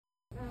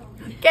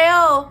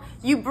Gayle,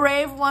 you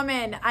brave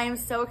woman. I am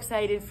so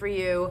excited for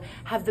you.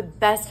 Have the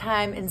best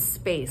time in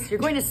space. You're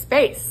going to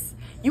space.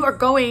 You are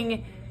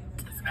going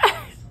to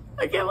space.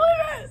 I can't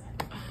believe it.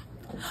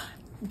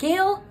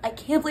 Gayle, I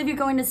can't believe you're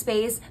going to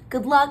space.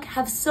 Good luck.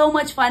 Have so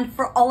much fun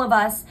for all of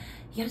us.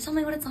 You gotta tell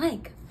me what it's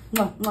like.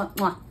 Mwah, mwah,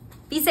 mwah.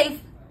 Be safe.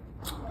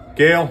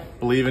 Gayle,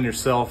 believe in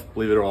yourself.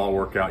 Believe it'll all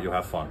work out. You'll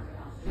have fun.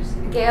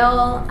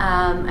 Gayle,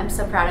 I'm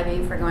so proud of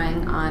you for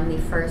going on the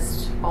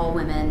first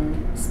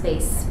all-women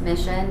space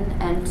mission,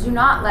 and do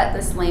not let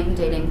this lame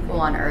dating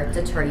pool on Earth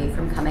deter you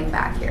from coming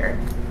back here.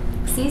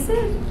 See you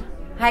soon.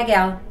 Hi,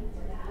 Gayle.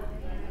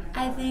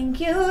 I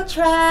think you'll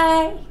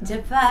try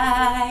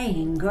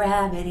defying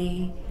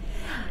gravity.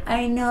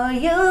 I know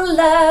you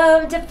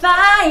love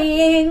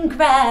defying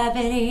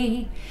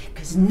gravity,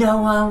 'cause no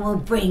one will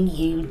bring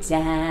you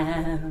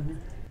down.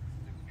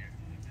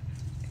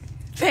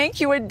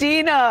 Thank you,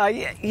 Adina.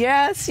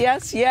 Yes,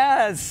 yes,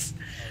 yes.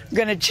 I'm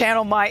going to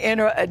channel my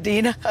inner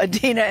Adina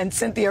and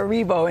Cynthia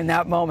Erivo in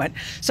that moment.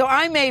 So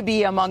I may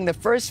be among the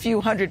first few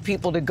hundred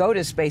people to go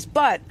to space,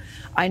 but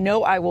I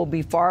know I will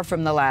be far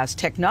from the last.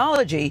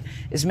 Technology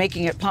is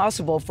making it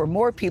possible for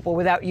more people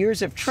without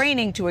years of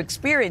training to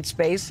experience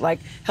space, like,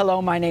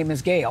 hello, my name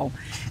is Gayle.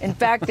 In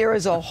fact, there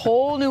is a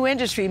whole new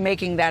industry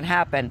making that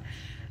happen.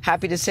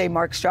 Happy to say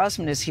Mark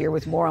Strassmann is here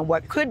with more on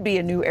what could be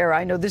a new era.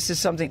 I know this is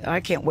something, I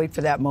can't wait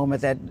for that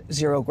moment, that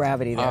zero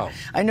gravity there.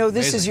 I know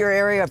this is your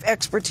area of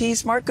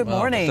expertise. Mark, good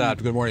morning.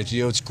 Good morning to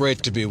you. It's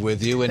great to be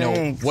with you.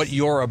 And what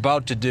you're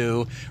about to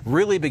do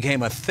really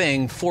became a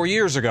thing 4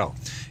 years ago.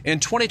 In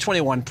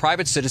 2021,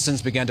 private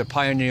citizens began to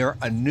pioneer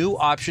a new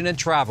option in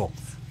travel,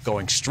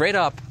 going straight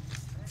up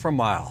for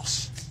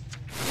miles.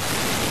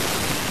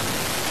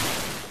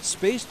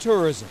 Space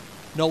tourism,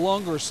 no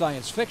longer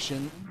science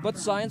fiction, but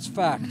science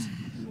fact.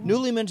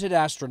 Newly minted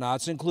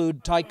astronauts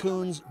include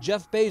tycoons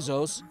Jeff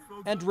Bezos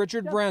and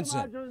Richard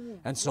Branson,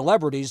 and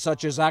celebrities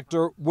such as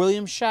actor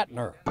William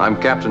Shatner. I'm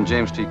Captain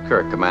James T.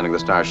 Kirk, commanding the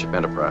Starship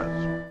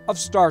Enterprise. Of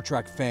Star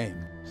Trek fame.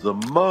 The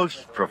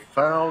most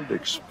profound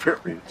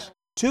experience.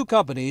 Two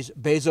companies,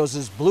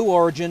 Bezos' Blue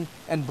Origin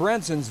and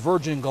Branson's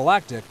Virgin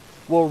Galactic,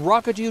 will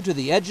rocket you to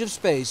the edge of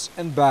space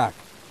and back.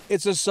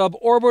 It's a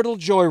suborbital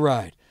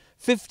joyride,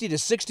 50 to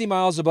 60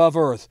 miles above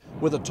Earth,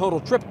 with a total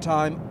trip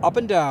time up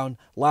and down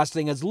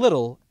lasting as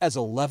little as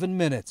 11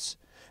 minutes.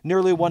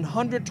 Nearly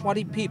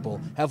 120 people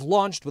have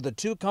launched with the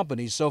two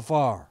companies so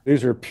far.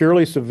 These are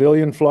purely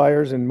civilian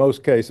flyers in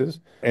most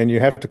cases, and you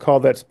have to call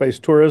that space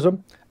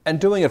tourism. And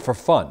doing it for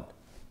fun.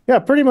 Yeah,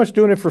 pretty much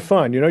doing it for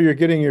fun. You know, you're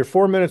getting your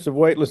 4 minutes of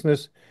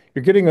weightlessness.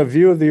 You're getting a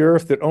view of the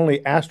Earth that only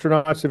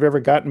astronauts have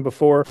ever gotten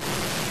before.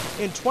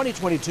 In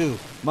 2022,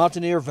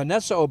 mountaineer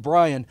Vanessa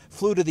O'Brien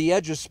flew to the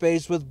edge of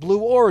space with Blue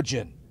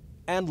Origin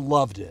and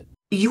loved it.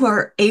 You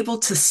are able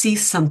to see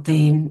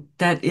something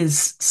that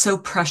is so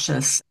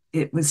precious.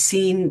 It was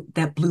seeing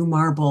that blue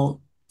marble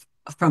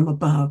from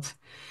above,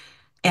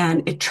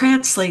 and it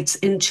translates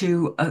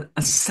into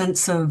a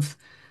sense of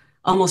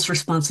almost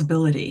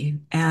responsibility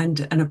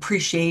and an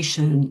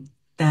appreciation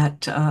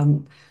that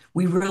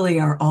we really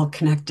are all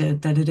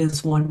connected, that it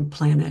is one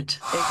planet.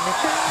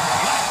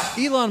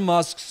 Elon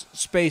Musk's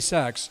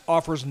SpaceX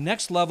offers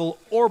next-level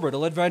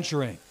orbital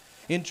adventuring.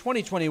 In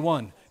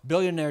 2021,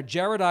 billionaire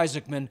Jared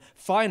Isaacman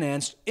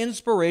financed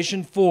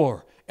Inspiration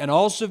 4, an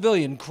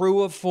all-civilian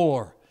crew of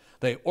 4.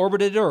 They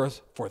orbited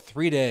Earth for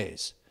 3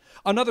 days.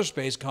 Another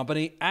space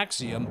company,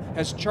 Axiom,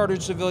 has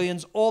chartered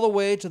civilians all the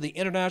way to the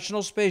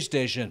International Space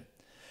Station.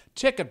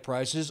 Ticket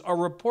prices are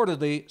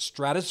reportedly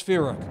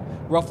stratospheric,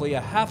 roughly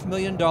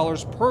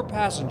 $500,000 per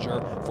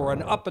passenger for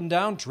an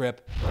up-and-down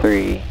trip.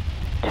 3,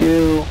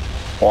 2,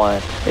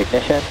 1,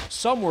 ignition.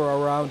 Somewhere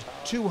around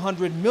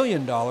 $200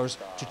 million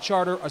to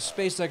charter a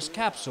SpaceX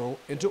capsule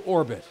into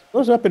orbit.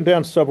 Those up and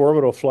down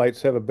suborbital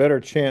flights have a better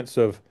chance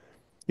of,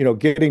 you know,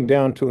 getting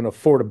down to an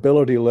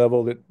affordability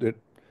level that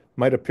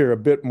might appear a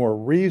bit more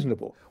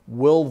reasonable.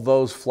 Will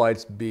those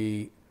flights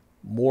be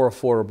more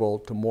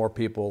affordable to more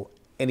people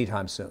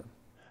anytime soon?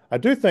 I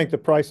do think the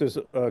prices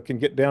can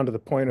get down to the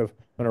point of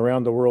an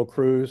around-the-world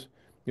cruise,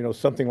 you know,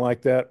 something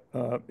like that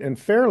in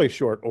fairly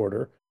short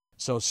order.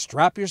 So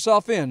strap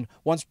yourself in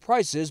once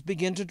prices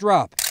begin to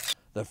drop.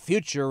 The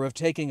future of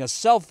taking a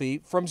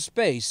selfie from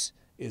space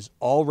is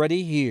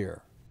already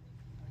here.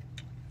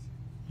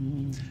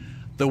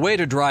 The way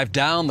to drive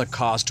down the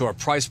cost to a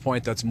price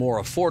point that's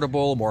more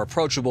affordable, more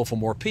approachable for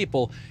more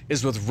people,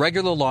 is with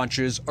regular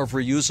launches of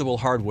reusable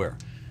hardware.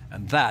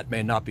 And that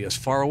may not be as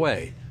far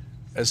away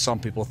as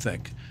some people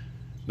think.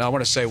 Now, I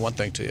want to say one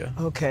thing to you.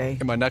 Okay.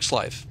 In my next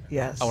life,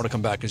 yes, I want to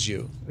come back as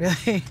you.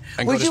 Really?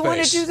 And Would go to you space.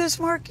 want to do this,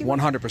 Mark?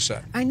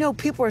 100%. I know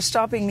people are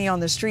stopping me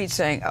on the street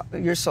saying, oh,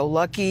 you're so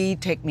lucky,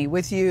 take me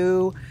with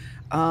you.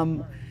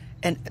 And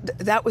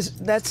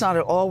that's not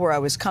at all where I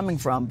was coming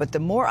from. But the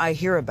more I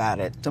hear about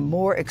it, the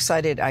more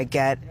excited I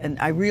get. And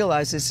I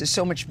realize this is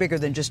so much bigger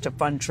than just a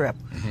fun trip.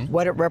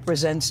 What it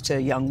represents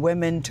to young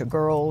women, to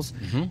girls,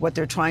 what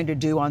they're trying to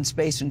do on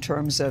space in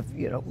terms of,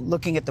 you know,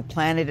 looking at the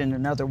planet in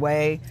another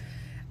way.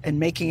 and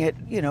making it,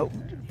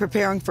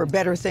 preparing for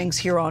better things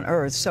here on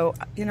Earth. So,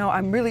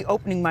 I'm really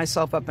opening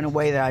myself up in a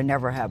way that I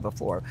never have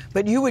before.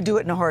 But you would do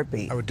it in a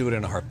heartbeat. I would do it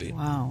in a heartbeat.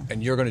 Wow.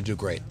 And you're going to do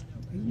great.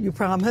 You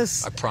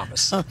promise? I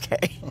promise.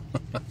 Okay.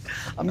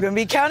 I'm going to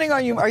be counting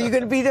on you. Are you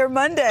going to be there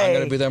Monday? I'm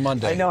going to be there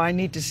Monday. I know. I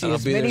need to see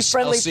as many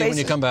friendly faces. I'll see you when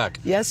you come back.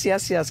 Yes,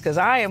 because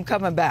I am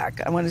coming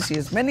back. I want to see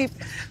as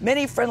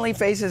many friendly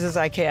faces as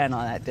I can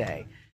on that day.